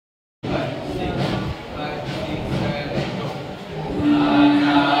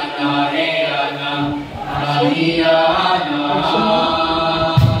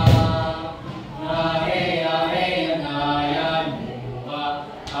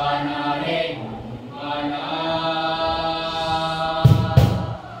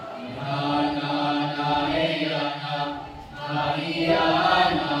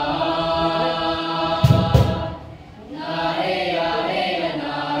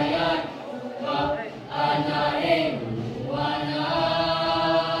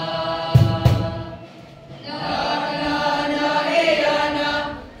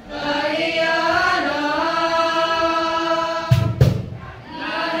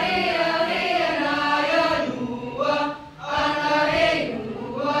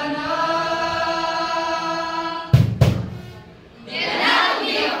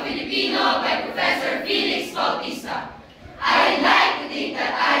Bautista. I like to think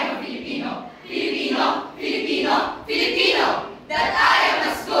that I'm a Filipino. Filipino, Filipino, Filipino. That I am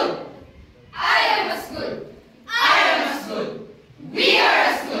as good. I am as good. I am as good. We are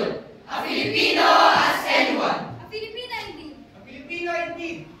as good. A Filipino as anyone. A Filipina indeed. A Filipino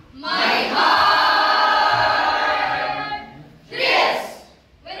indeed. My heart thrills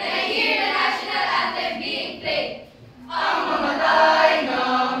when I hear the national anthem being played. Ang mamatay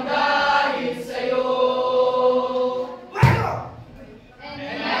ng dahil sa'yo.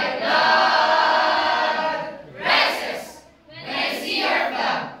 And my blood rises when I see our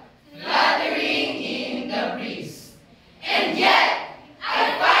flag fluttering in the breeze. And yet,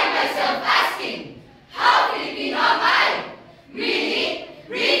 I find myself asking, how Filipino am I? Really?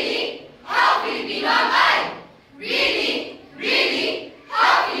 Really? How Filipino am I? Really? Really?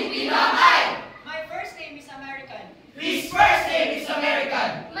 How Filipino am I? My first name is American. His first name is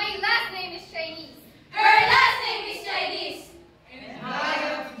American. My last name is Chinese. Her last name is Chinese. And I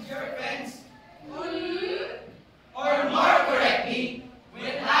am with your friends. Or more correctly,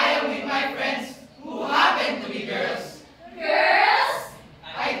 when I am with my friends who happen to be girls. Girls?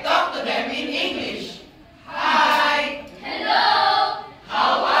 I talk to them in English. Hi. Hello.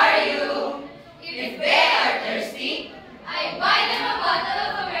 How are you? If they are thirsty, I buy them a bottle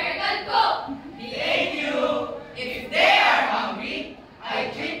of American Coke. Thank you. If they are hungry,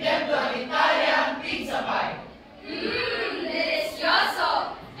 I treat them to an Italian pizza pie.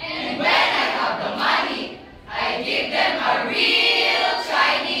 Delicioso. And when I have the money, I give them a real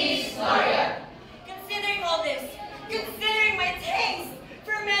Chinese Dorian. Considering all this, considering my taste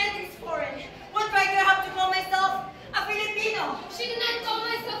for many things foreign, what right do I have to call myself a Filipino? Should not call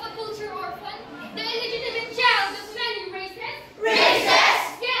myself a culture orphan, the illegitimate child of many races. Races?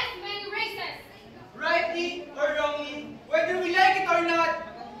 Yes, many races. Rightly or wrongly, whether we like it or not,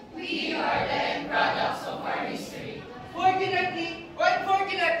 We are the end products of our history. fortunately or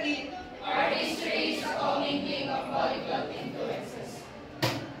unfortunately, Our history is a commingling of polyglot influences.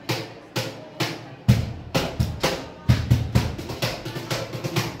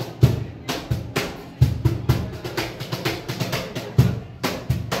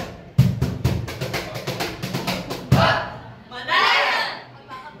 Malayan!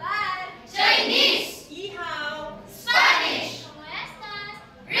 Magpakabal. Chinese, Ihaw! Spanish, Molestas.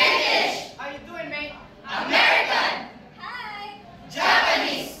 British, how you doing, mate? American, Hi.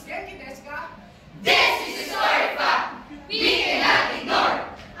 Japanese. Genki desu ka? This is historic fact. We cannot ignore.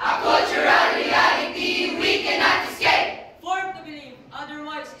 A cultural reality we cannot escape. Formed to believe,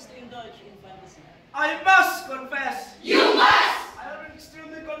 otherwise is to indulge in fantasy. I must confess, You must. I am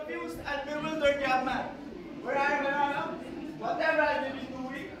extremely confused and bewildered young man. Where I am, whatever I may be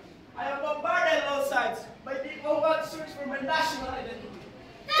doing, I am bombarded on all sides by people who want to search for my national identity.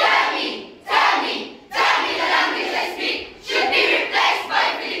 Tell me the language I speak should be replaced by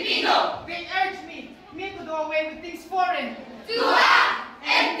Filipino. They urge me to do away with things foreign. To act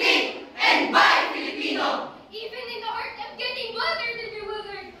and think and buy Filipino. Even in the art of getting bothered and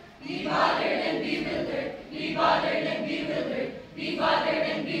bewildered. Be bothered and bewildered. Be bothered and bewildered. Be bothered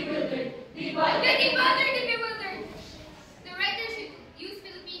and bewildered. Be bothered. Getting bothered and bewildered. The writer should use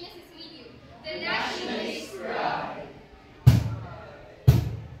Filipinas as medium. The Nationalist pride.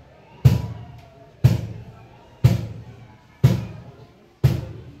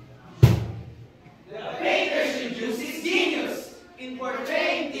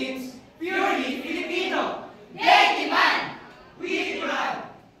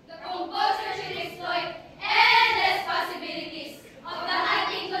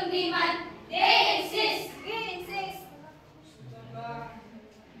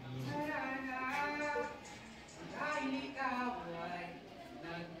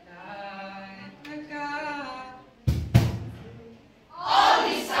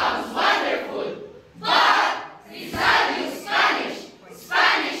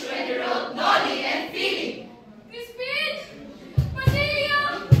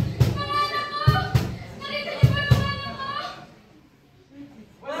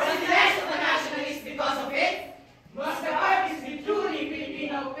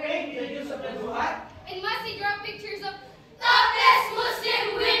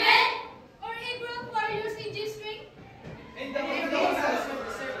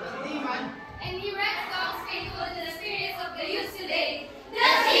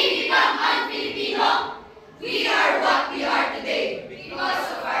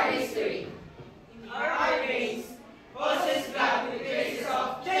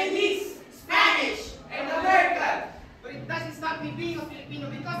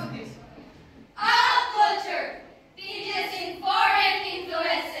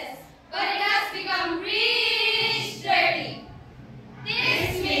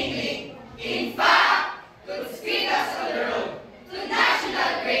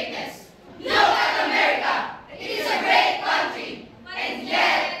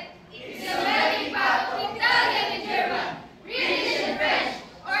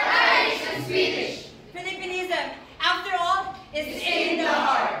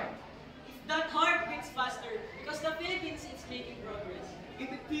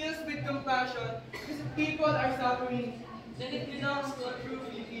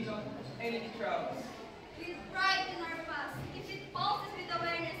 Filipino, and it travels. With pride in our past, if it pulses with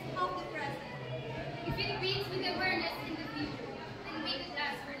awareness of the present, if it beats with awareness in the future, then we could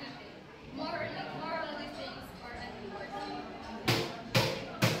ask for nothing. Morally things are unimportant.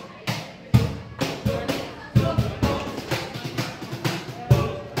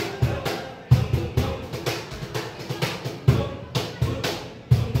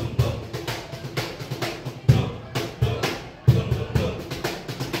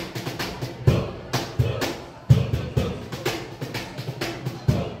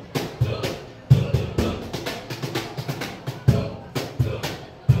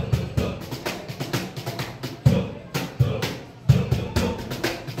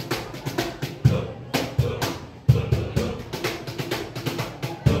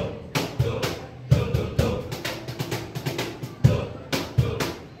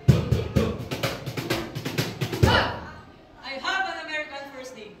 I have an American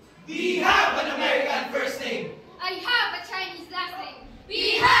first name. We have an American first name. I have a Chinese last name.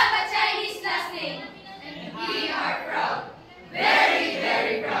 We have a Chinese last name. And We are proud. Very,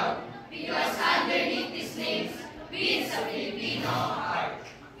 very proud. Because underneath these names beats a Filipino heart.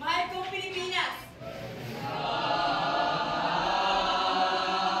 Mahal kong Pilipinas.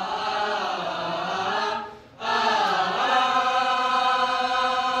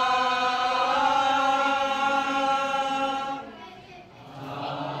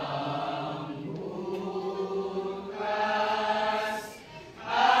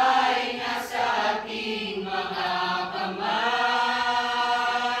 Ay nasa ating mga kamay.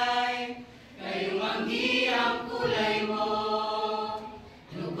 Ngayong manggi ang kulay mo.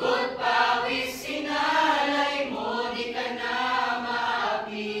 Lugod pawis sinalay mo, di ka na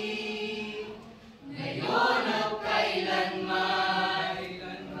maapi. Ngayon at kailanman,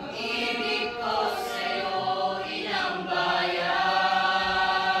 ibig ko sa'yo, inang bayan.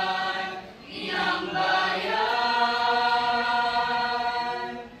 Inang bayan.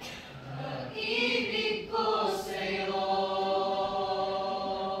 Ibig ko sa'yo,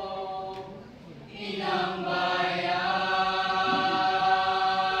 inang bayan.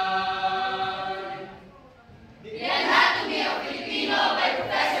 The Anatomy of Filipino by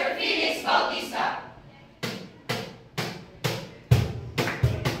Professor Felix Bautista.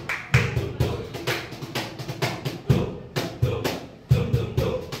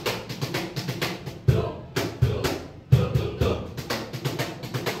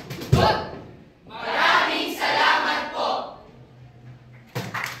 Good.